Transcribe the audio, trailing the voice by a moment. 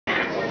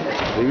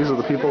These are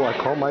the people I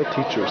call my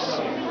teachers.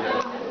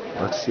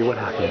 Let's see what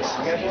happens.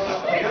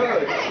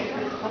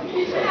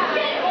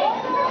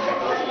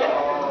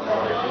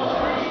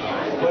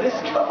 What is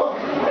going on?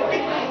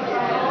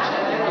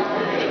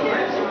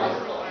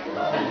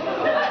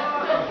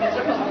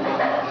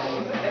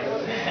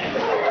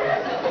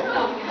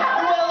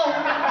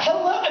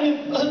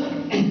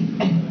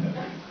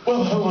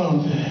 Well,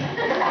 hello there.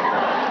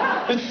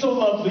 It's so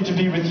lovely to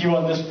be with you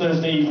on this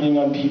Thursday evening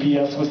on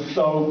PBS. We're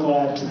so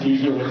glad to be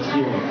here with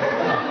you.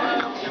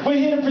 We're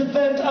here to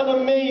present an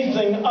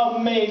amazing,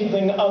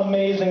 amazing,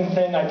 amazing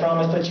thing. I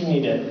promise that you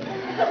need it.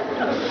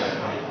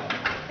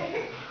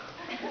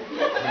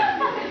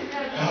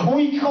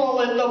 We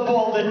call it the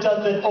ball that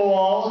does it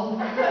all.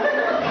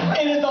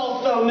 It is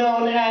also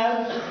known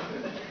as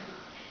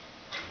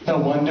the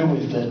Wonder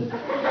Wizard.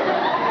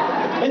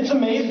 It's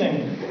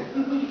amazing.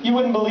 You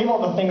wouldn't believe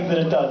all the things that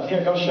it does.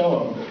 Here, go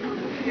show them.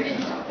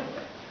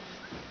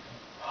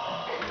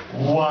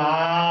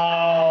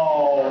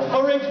 Wow!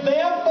 For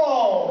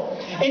example,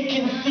 it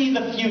can see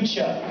the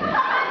future.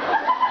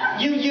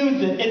 You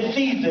use it, it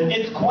sees it.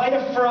 It's quite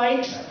a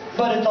fright,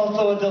 but it's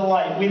also a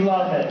delight. We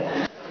love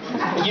it.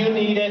 You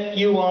need it,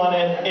 you want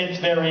it, it's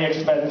very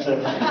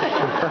expensive.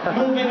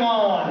 Moving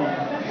on.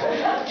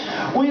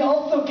 We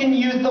also can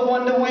use the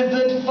Wonder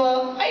Wizard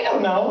for, I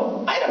don't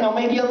know,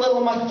 maybe a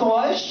little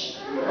massage.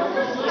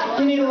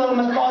 You need a little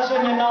massage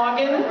on your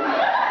noggin?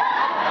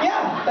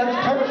 Yeah, that's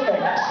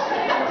perfect.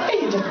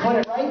 Hey, you just put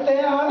it right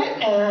there on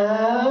it,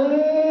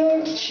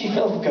 and she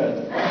feels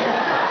good.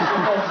 She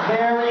feels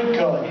very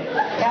good.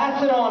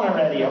 Pass it on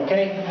already,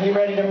 okay? You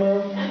ready to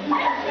move?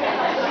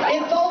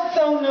 It's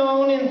also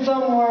known in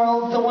some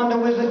worlds, the Wonder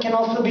Wizard can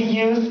also be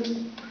used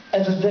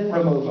as a zit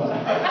remover.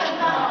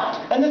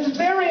 And this is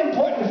very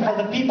important for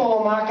the people who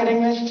are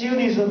marketing this to.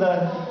 These are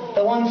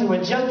the ones who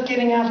are just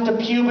getting after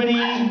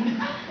puberty,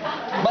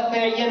 but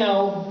they're, you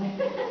know,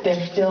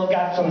 they've still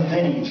got some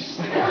zitties.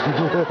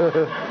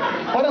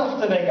 What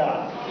else do they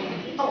got?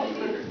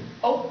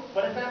 Oh,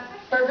 what is that?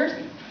 Burgers?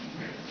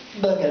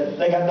 Boogers.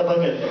 They got the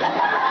boogers.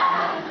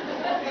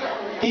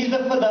 These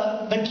are for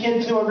the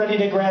kids who are ready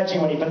to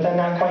graduate, but they're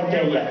not quite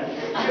there yet.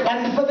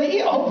 And for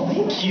the, oh,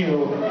 thank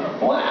you.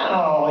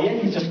 Wow, yeah,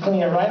 you just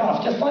clean it right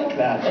off, just like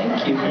that.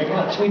 Thank you very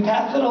much. We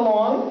pass it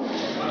along.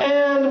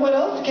 And what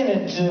else can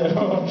it do?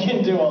 It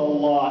can do a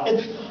lot.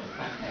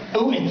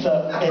 Ooh, it's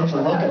a,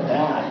 look at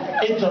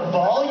that. It's a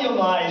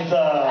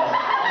volumizer.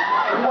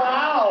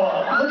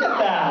 Wow, look at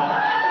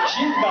that.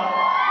 She's got,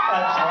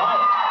 that's right.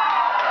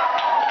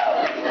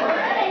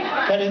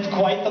 That is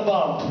quite the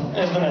bump,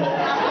 isn't it?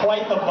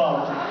 Quite the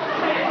bump.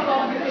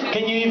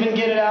 Can you even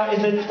get it out?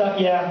 Is it stuck?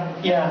 Yeah,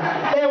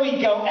 yeah. There we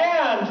go.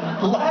 And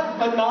last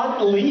but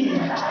not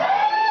least,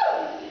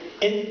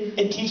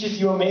 it teaches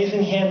you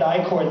amazing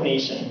hand-eye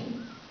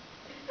coordination.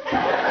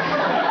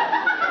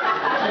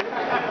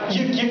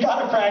 You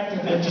gotta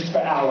practice it just for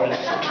hours,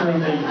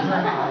 truly.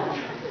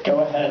 Go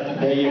ahead,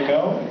 there you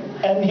go.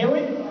 And here we,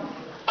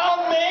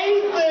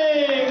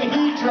 amazing!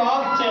 He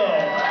dropped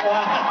it,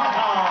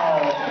 wow.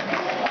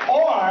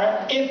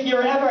 Or, if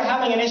you're ever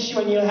having an issue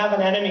and you have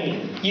an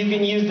enemy, you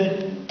can use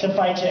it to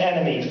fight your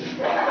enemies.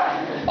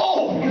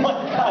 Oh my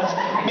gosh,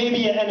 maybe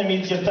your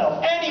enemy's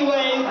yourself.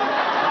 Anyways,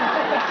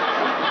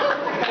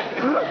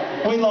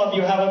 we love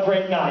you, have a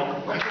great night.